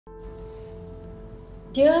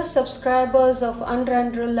Dear subscribers of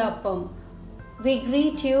Antantulla Appam, we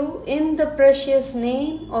greet you in the precious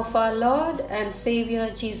name of our Lord and Saviour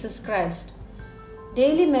Jesus Christ.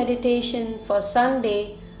 Daily meditation for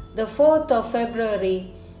Sunday, the 4th of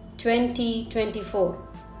February 2024.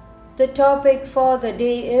 The topic for the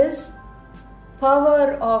day is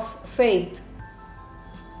Power of Faith.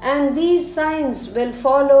 And these signs will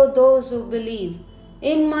follow those who believe.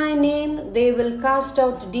 In my name they will cast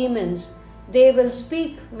out demons. They will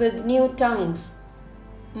speak with new tongues.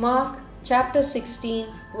 Mark chapter 16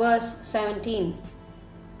 verse 17.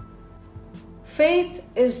 Faith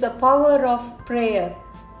is the power of prayer.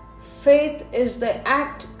 Faith is the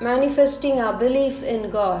act manifesting our belief in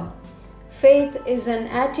God. Faith is an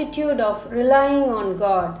attitude of relying on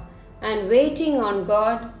God and waiting on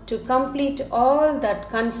God to complete all that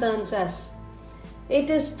concerns us. It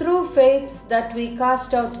is through faith that we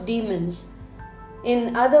cast out demons.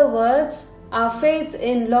 In other words, our faith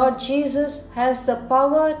in Lord Jesus has the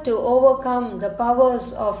power to overcome the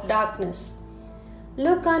powers of darkness.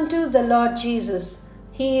 Look unto the Lord Jesus.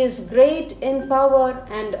 He is great in power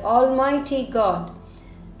and Almighty God,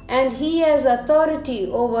 and He has authority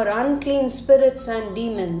over unclean spirits and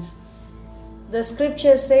demons. The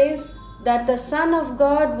scripture says that the Son of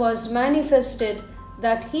God was manifested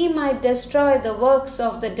that He might destroy the works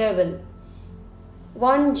of the devil.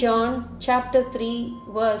 1 John chapter 3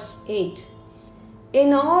 verse 8.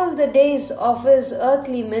 In all the days of His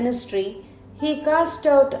earthly ministry, He cast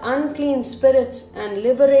out unclean spirits and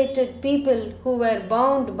liberated people who were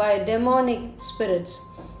bound by demonic spirits.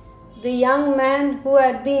 The young man who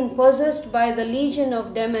had been possessed by the legion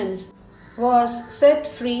of demons was set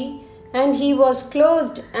free, and he was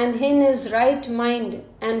clothed and in his right mind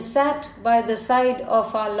and sat by the side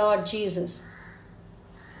of our Lord Jesus.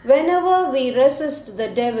 Whenever we resist the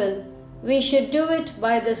devil, we should do it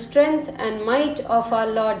by the strength and might of our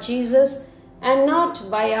Lord Jesus and not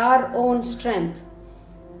by our own strength.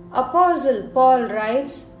 Apostle Paul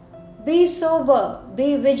writes, "Be sober,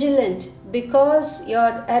 be vigilant, because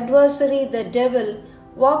your adversary the devil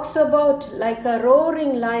walks about like a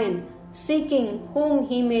roaring lion, seeking whom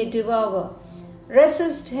he may devour.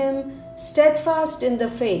 Resist him, steadfast in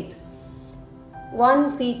the faith."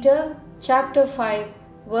 1 Peter chapter 5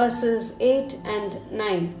 verses 8 and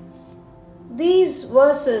 9. These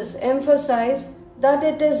verses emphasize that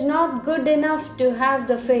it is not good enough to have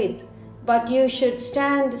the faith, but you should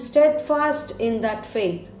stand steadfast in that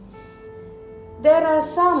faith. There are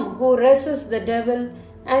some who resist the devil,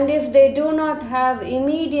 and if they do not have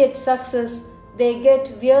immediate success, they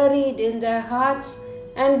get wearied in their hearts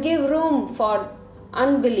and give room for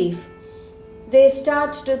unbelief. They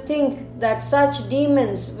start to think that such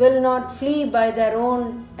demons will not flee by their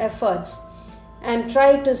own efforts, and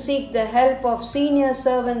try to seek the help of senior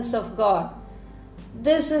servants of God.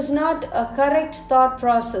 This is not a correct thought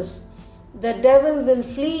process. The devil will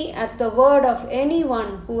flee at the word of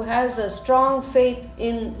anyone who has a strong faith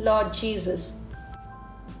in Lord Jesus.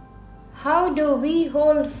 How do we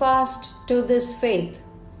hold fast to this faith?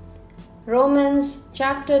 Romans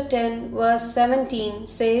chapter 10 verse 17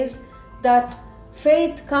 says that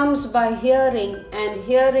faith comes by hearing, and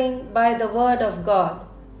hearing by the word of God.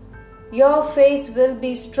 Your faith will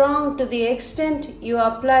be strong to the extent you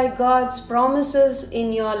apply God's promises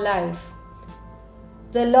in your life.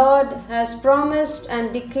 The Lord has promised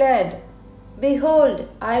and declared, "Behold,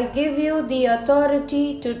 I give you the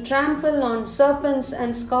authority to trample on serpents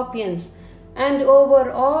and scorpions, and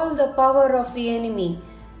over all the power of the enemy,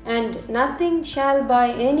 and nothing shall by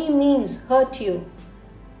any means hurt you."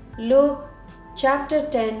 Luke chapter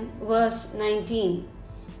 10 verse 19.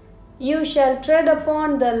 You shall tread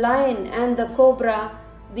upon the lion and the cobra,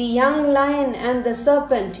 the young lion and the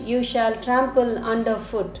serpent you shall trample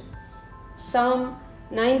underfoot. Psalm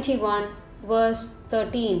 91 verse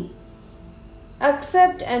 13.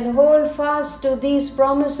 Accept and hold fast to these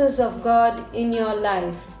promises of God in your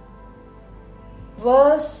life.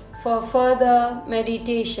 Verse for further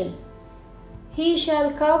meditation. He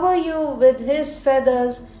shall cover you with His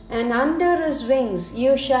feathers, and under His wings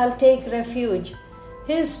you shall take refuge.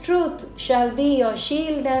 His truth shall be your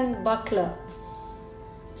shield and buckler.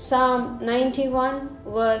 Psalm 91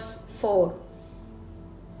 verse 4.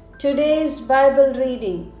 Today's Bible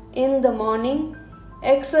reading in the morning,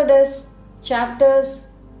 Exodus chapters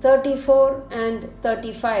 34 and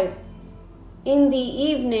 35. In the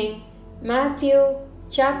evening, Matthew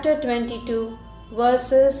chapter 22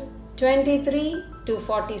 verses 23 to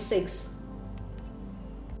 46.